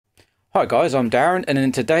Hi guys, I'm Darren, and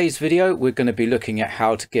in today's video we're going to be looking at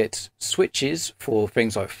how to get switches for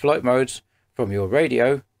things like flight modes from your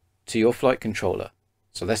radio to your flight controller.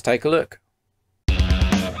 So let's take a look.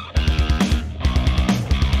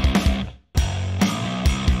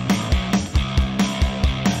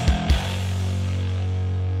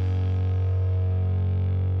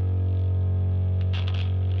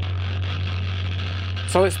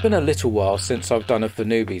 So it's been a little while since I've done a For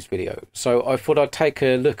Newbies video, so I thought I'd take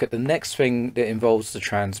a look at the next thing that involves the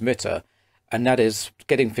transmitter, and that is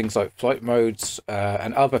getting things like flight modes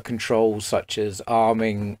and other controls such as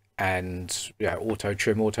arming and auto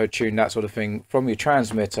trim, auto tune, that sort of thing from your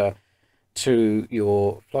transmitter to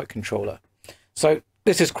your flight controller. So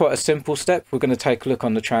this is quite a simple step. We're going to take a look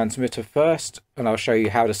on the transmitter first, and I'll show you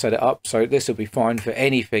how to set it up. So this will be fine for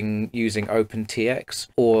anything using OpenTX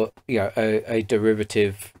or a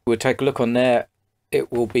derivative. We'll take a look on there.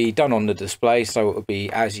 It will be done on the display, so it will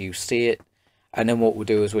be as you see it. And then what we'll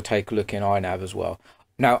do is we'll take a look in iNav as well.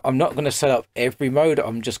 Now, I'm not going to set up every mode.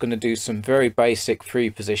 I'm just going to do some very basic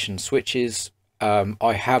 3-position switches.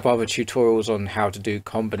 I have other tutorials on how to do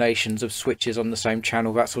combinations of switches on the same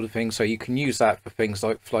channel, that sort of thing, so you can use that for things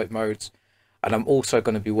like flight modes. And I'm also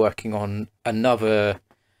going to be working on another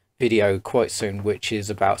video quite soon, which is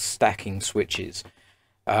about stacking switches.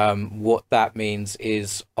 What that means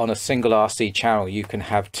is on a single RC channel you can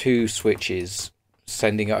have 2 switches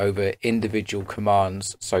sending over individual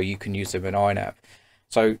commands, so you can use them in iNav.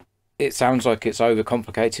 So it sounds like it's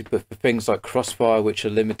overcomplicated, but for things like Crossfire, which are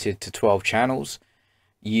limited to 12 channels,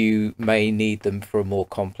 you may need them for a more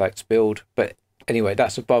complex build. But anyway,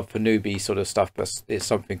 that's above For Newbie sort of stuff, but it's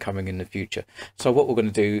something coming in the future. So what we're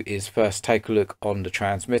going to do is first take a look on the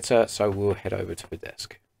transmitter. So we'll head over to the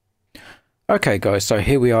desk. Okay guys, so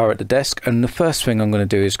here we are at the desk, and the first thing I'm going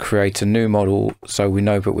to do is create a new model, so we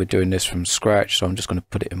know that we're doing this from scratch. So I'm just going to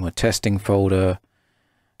put it in my testing folder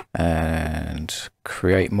and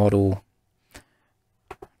create model,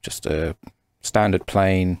 just a standard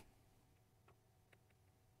plane.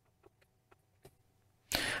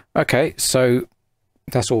 Okay, so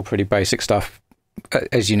that's all pretty basic stuff.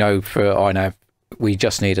 As you know, for iNav we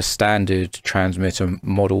just need a standard transmitter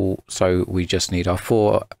model, so we just need our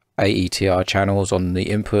 4 AETR channels on the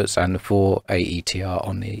inputs and the 4 AETR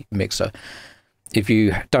on the mixer. If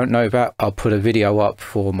you don't know that, I'll put a video up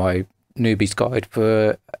for my Newbies guide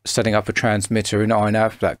for setting up a transmitter in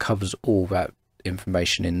iNav that covers all that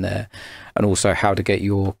information in there, and also how to get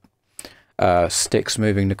your sticks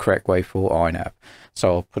moving the correct way for iNav.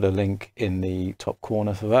 So I'll put a link in the top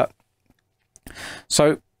corner for that.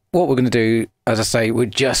 So what we're going to do, as I say, we're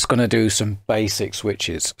just going to do some basic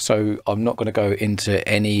switches. So I'm not going to go into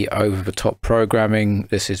any over-the-top programming.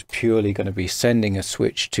 This is purely going to be sending a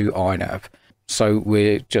switch to iNav. So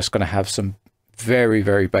we're just going to have some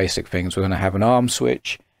very basic things. We're going to have an arm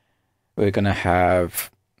switch, we're going to have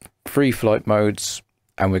 3 flight modes,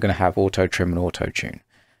 and we're going to have auto trim and auto tune.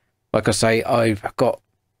 Like I say, I've got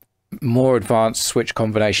more advanced switch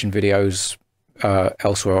combination videos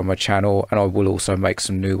elsewhere on my channel, and I will also make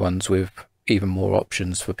some new ones with even more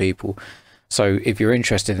options for people. So if you're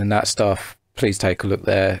interested in that stuff, please take a look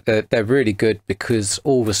there. They're really good because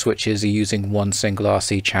all the switches are using one single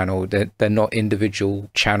RC channel. They're not individual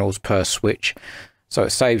channels per switch, so it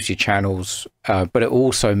saves you channels, but it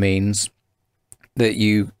also means that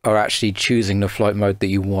you are actually choosing the flight mode that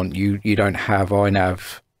you want. You don't have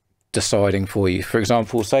iNav deciding for you. For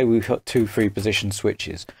example, say we've got 2 3-position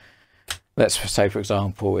switches. Let's say, for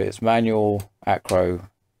example, it's manual, acro,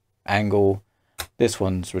 angle. This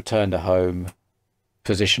one's return to home,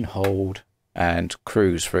 position hold, and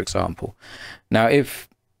cruise, for example. Now if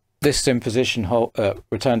this is in position hold,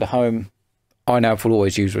 return to home, iNav will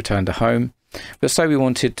always use return to home. But say we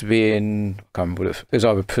wanted to be in, I can't remember what it was,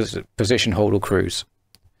 either position hold or cruise.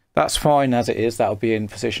 That's fine as it is, that'll be in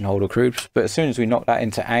position hold or cruise. But as soon as we knock that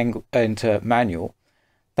into manual,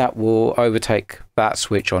 that will overtake that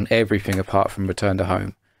switch on everything apart from return to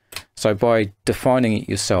home. So by defining it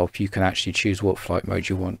yourself, you can actually choose what flight mode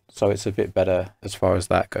you want. So it's a bit better as far as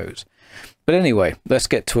that goes. But anyway, let's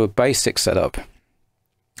get to a basic setup.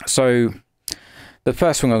 So the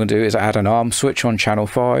first thing I'm going to do is add an arm switch on channel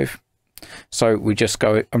 5. So we just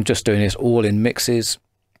go, I'm just doing this all in mixes,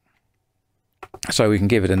 so we can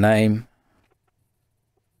give it a name.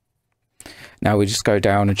 Now we just go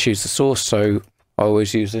down and choose the source. So I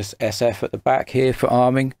always use this SF at the back here for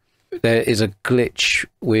arming. There is a glitch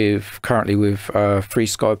currently with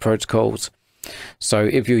FreeSky protocols. So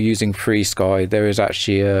if you're using FreeSky, there is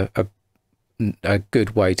actually a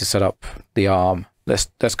good way to set up the arm.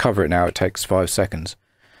 Let's cover it now. It takes 5 seconds.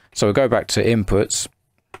 So we'll go back to inputs,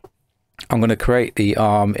 I'm going to create the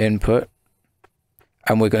ARM input,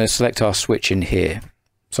 and we're going to select our switch in here.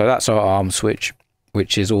 So that's our ARM switch,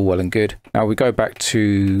 which is all well and good. Now we go back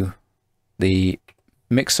to the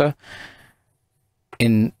mixer.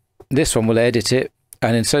 In this one, we'll edit it,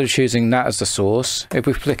 and instead of choosing that as the source, if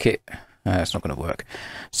we flick it, it's not going to work.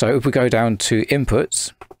 So if we go down to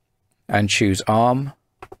inputs and choose ARM,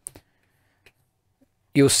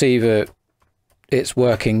 you'll see that it's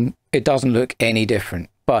working. It doesn't look any different,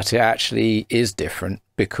 but it actually is different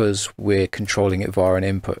because we're controlling it via an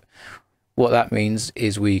input. What that means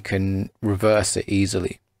is we can reverse it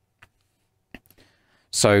easily.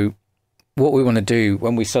 So what we want to do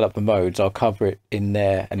when we set up the modes, I'll cover it in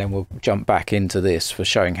there, and then we'll jump back into this for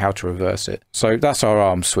showing how to reverse it. So that's our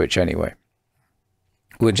ARM switch anyway.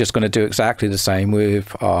 We're just going to do exactly the same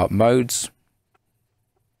with our modes.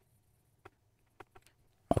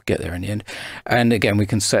 I'll get there in the end. And again, we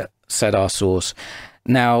can set our source.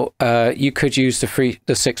 Now, you could use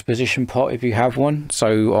the 6 position pot if you have one.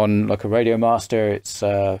 So on like a Radio Master, it's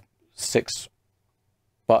 6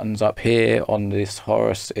 buttons up here. On this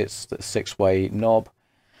Horus, it's the 6-way knob.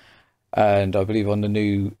 And I believe on the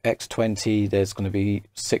new X20, there's going to be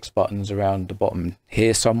 6 buttons around the bottom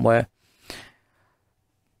here somewhere.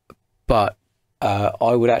 But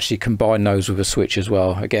I would actually combine those with a switch as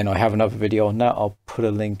well. Again, I have another video on that. I'll put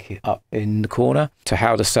a link up in the corner to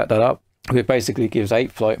how to set that up. It basically gives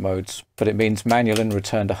 8 flight modes, but it means manual and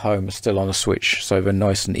return to home are still on a switch, so they're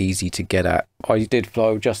nice and easy to get at. I did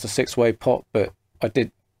fly with just a 6-way pot, but I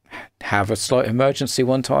did have a slight emergency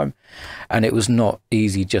one time, and it was not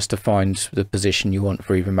easy just to find the position you want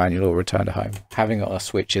for either manual or return to home. Having it on a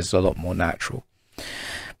switch is a lot more natural.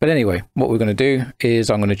 But anyway, what we're going to do is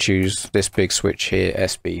I'm going to choose this big switch here,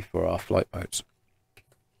 SB, for our flight modes.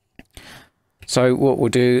 So what we'll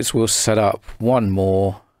do is we'll set up one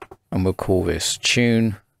more, and we'll call this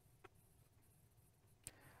tune.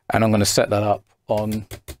 And I'm going to set that up on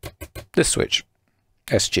this switch,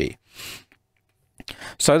 SG.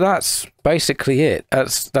 So that's basically it.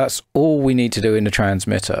 That's all we need to do in the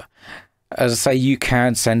transmitter. As I say, you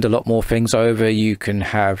can send a lot more things over. You can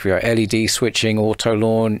have your LED switching, auto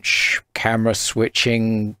launch, camera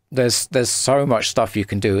switching. There's so much stuff you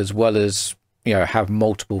can do, as well as, you know, have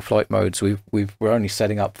multiple flight modes. We're only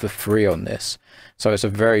setting up for 3 on this, so it's a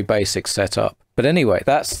very basic setup. But anyway,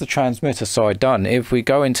 that's the transmitter side done. If we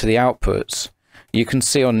go into the outputs, you can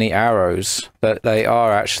see on the arrows that they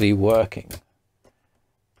are actually working.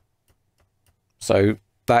 So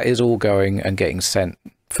that is all going and getting sent.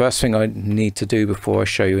 First thing I need to do before I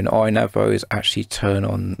show you an iNav though is actually turn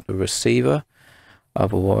on the receiver,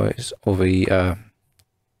 otherwise, or the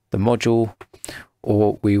module,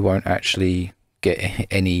 or we won't actually get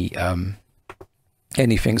any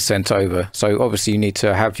anything sent over. So obviously you need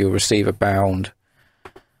to have your receiver bound.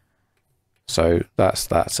 So that's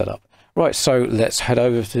that set up. Right, so let's head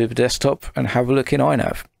over to the desktop and have a look in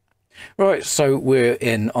iNav. Right, so we're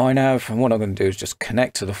in iNav, and what I'm going to do is just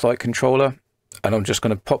connect to the flight controller. And I'm just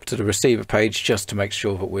going to pop to the receiver page just to make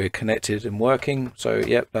sure that we're connected and working. So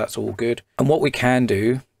yep, that's all good. And what we can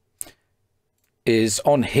do is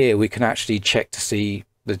on here, we can actually check to see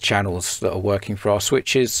the channels that are working for our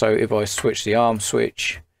switches. So if I switch the ARM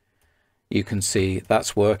switch, you can see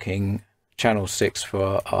that's working. Channel 6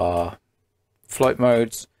 for our flight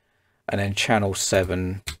modes, and then channel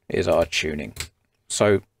 7 is our tuning.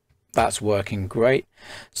 So that's working great.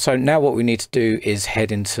 So now what we need to do is head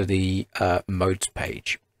into the modes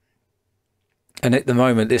page. And at the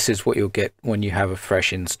moment, this is what you'll get when you have a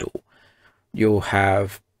fresh install. You'll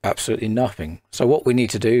have absolutely nothing. So what we need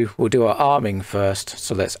to do, we'll do our arming first.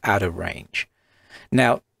 So let's add a range.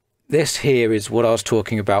 Now, this here is what I was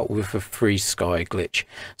talking about with the free sky glitch.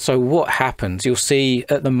 So what happens, you'll see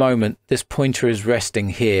at the moment, this pointer is resting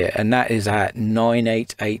here, and that is at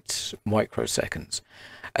 988 microseconds.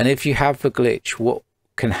 And if you have the glitch, what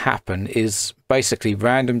can happen is basically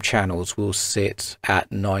random channels will sit at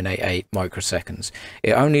 988 microseconds.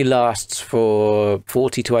 It only lasts for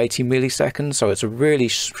 40 to 80 milliseconds, so it's a really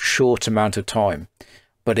short amount of time,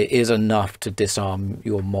 but it is enough to disarm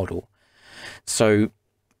your model. So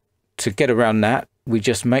to get around that, we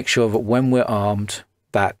just make sure that when we're armed,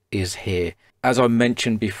 that is here. As I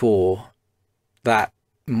mentioned before, that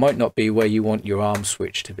might not be where you want your arm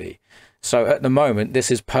switch to be. So at the moment,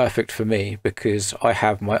 this is perfect for me because I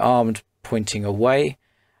have my armed pointing away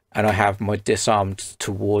and I have my disarmed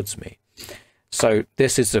towards me. So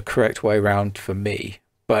this is the correct way around for me.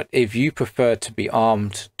 But if you prefer to be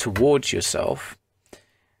armed towards yourself,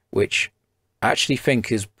 which I actually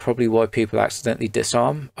think is probably why people accidentally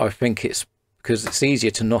disarm, I think it's because it's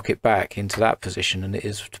easier to knock it back into that position than it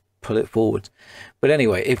is pull it forward. But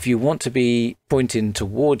anyway, if you want to be pointing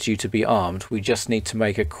towards you to be armed, we just need to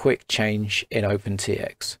make a quick change in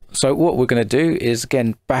OpenTX. So what we're going to do is,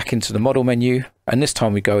 again, back into the model menu, and this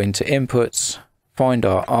time we go into inputs, find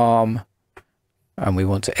our arm, and we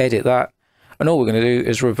want to edit that. And all we're going to do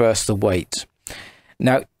is reverse the weight.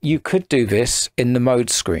 Now, you could do this in the mode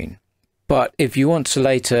screen, but if you want to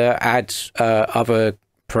later add other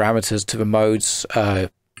parameters to the modes,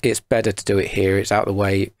 it's better to do it here. It's out of the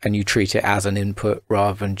way and you treat it as an input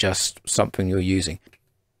rather than just something you're using.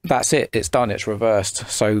 That's it, it's done, it's reversed.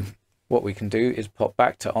 So what we can do is pop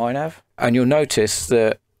back to iNav, and you'll notice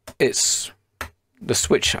that it's the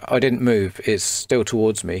switch I didn't move, it's still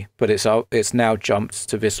towards me, but it's now jumped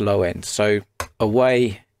to this low end. So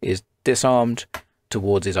away is disarmed,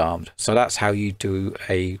 towards is armed. So that's how you do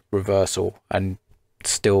a reversal and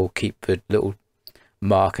still keep the little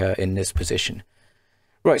marker in this position.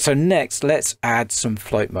 Right, so next let's add some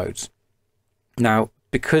flight modes. Now,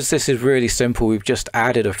 because this is really simple, we've just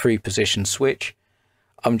added a 3 position switch.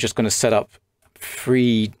 I'm just going to set up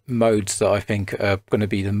 3 modes that I think are going to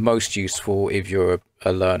be the most useful if you're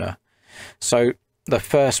a learner. So the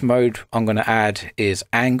first mode I'm going to add is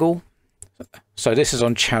angle. So this is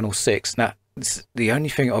on channel 6. Now, the only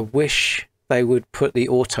thing I wish they would put the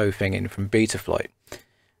auto thing in from Betaflight.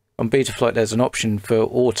 On Betaflight, there's an option for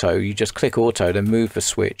auto. You just click auto, then move the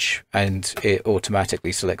switch, and it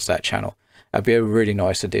automatically selects that channel. That'd be a really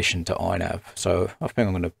nice addition to iNav. So I think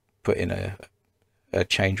I'm going to put in a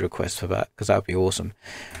change request for that, because that'd be awesome.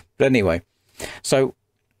 But anyway, so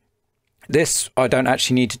this I don't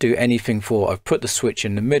actually need to do anything for. I've put the switch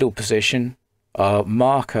in the middle position. Our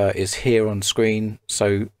marker is here on screen,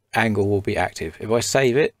 so angle will be active. If I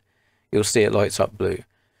save it, you'll see it lights up blue.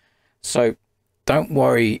 So don't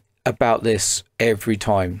worry about this every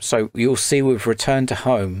time. So you'll see with return to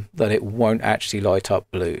home that it won't actually light up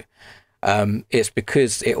blue. It's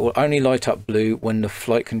because it will only light up blue when the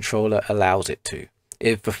flight controller allows it to.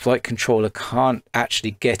 If the flight controller can't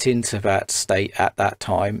actually get into that state at that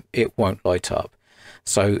time, it won't light up.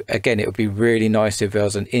 So again, it would be really nice if there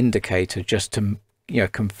was an indicator just to, you know,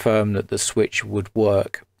 confirm that the switch would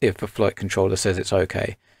work if the flight controller says it's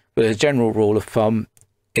okay. But as a general rule of thumb,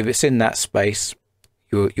 if it's in that space,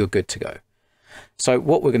 you're good to go. So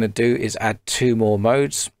what we're going to do is add 2 more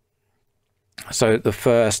modes. So the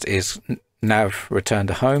first is nav return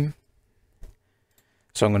to home.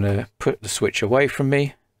 So I'm going to put the switch away from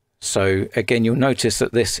me. So again, you'll notice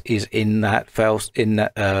that this is in that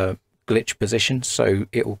glitch position. So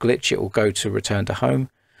it will glitch, it will go to return to home.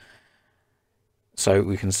 So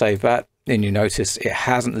we can save that. Then you notice it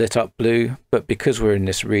hasn't lit up blue, but because we're in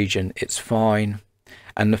this region, it's fine.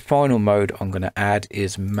 And the final mode I'm going to add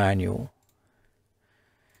is manual.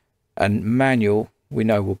 And manual, we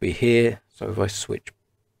know will be here. So if I switch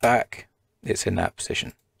back, it's in that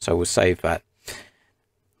position. So we'll save that.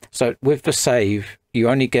 So with the save, you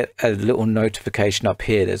only get a little notification up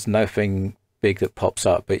here. There's nothing big that pops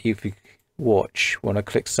up, but if you watch, when I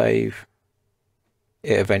click save,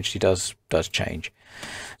 it eventually does change.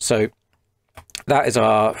 So that is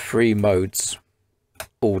our 3 modes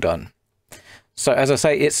all done. So as I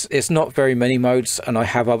say, it's not very many modes, and I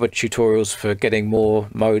have other tutorials for getting more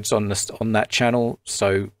modes on that channel.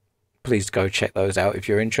 So please go check those out if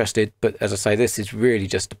you're interested. But as I say, this is really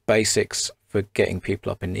just the basics for getting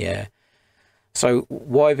people up in the air. So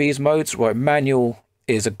why these modes? Well, manual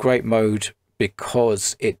is a great mode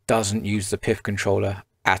because it doesn't use the PIF controller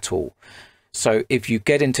at all. So if you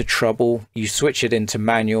get into trouble, you switch it into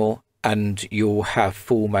manual and you'll have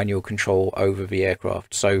full manual control over the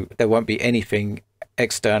aircraft. So there won't be anything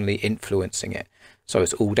externally influencing it. So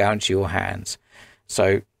it's all down to your hands.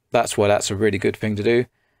 So that's why that's a really good thing to do.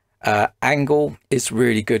 Angle is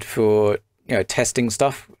really good for, you know, testing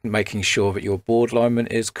stuff, making sure that your board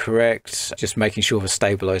alignment is correct, just making sure the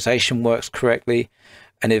stabilization works correctly.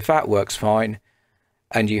 And if that works fine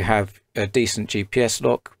and you have a decent GPS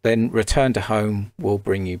lock, then return to home will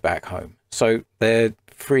bring you back home. So they're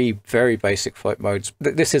 3 very basic flight modes.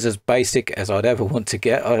 This is as basic as I'd ever want to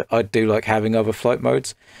get. I do like having other flight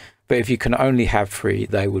modes, but if you can only have 3,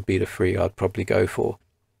 they would be the 3 I'd probably go for.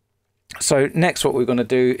 So next, what we're going to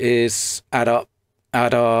do is add our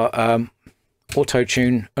auto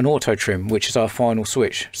tune and auto trim, which is our final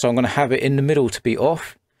switch. So I'm going to have it in the middle to be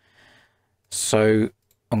off. So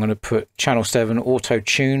I'm going to put channel 7 auto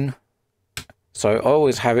tune. So I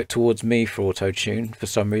always have it towards me for auto tune for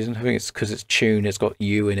some reason. I think it's because it's tune, it's got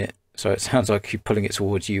U in it. So it sounds like you pulling it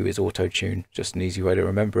towards you is auto tune, just an easy way to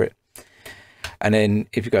remember it. And then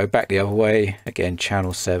if you go back the other way, again,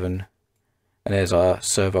 channel 7, and there's our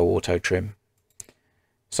servo auto trim.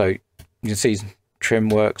 So you can see trim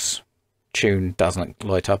works, tune doesn't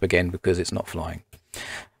light up again because it's not flying.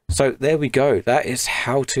 So there we go. That is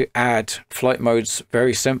how to add flight modes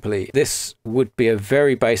very simply. This would be a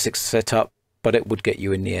very basic setup, but it would get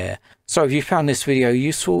you in the air. So if you found this video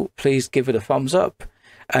useful, please give it a thumbs up.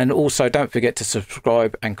 And also don't forget to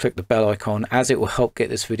subscribe and click the bell icon, as it will help get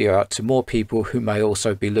this video out to more people who may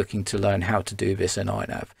also be looking to learn how to do this in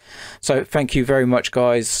iNav. So thank you very much,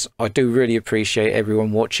 guys. I do really appreciate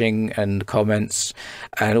everyone watching and the comments,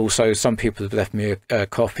 and also some people have left me a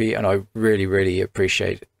coffee, and I really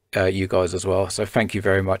appreciate you guys as well. So thank you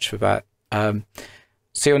very much for that.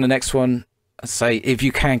 See you on the next one. Say, if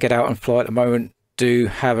you can get out and fly at the moment, do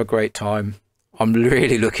have a great time. I'm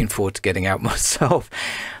really looking forward to getting out myself,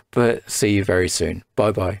 but see you very soon.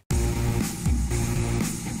 Bye bye.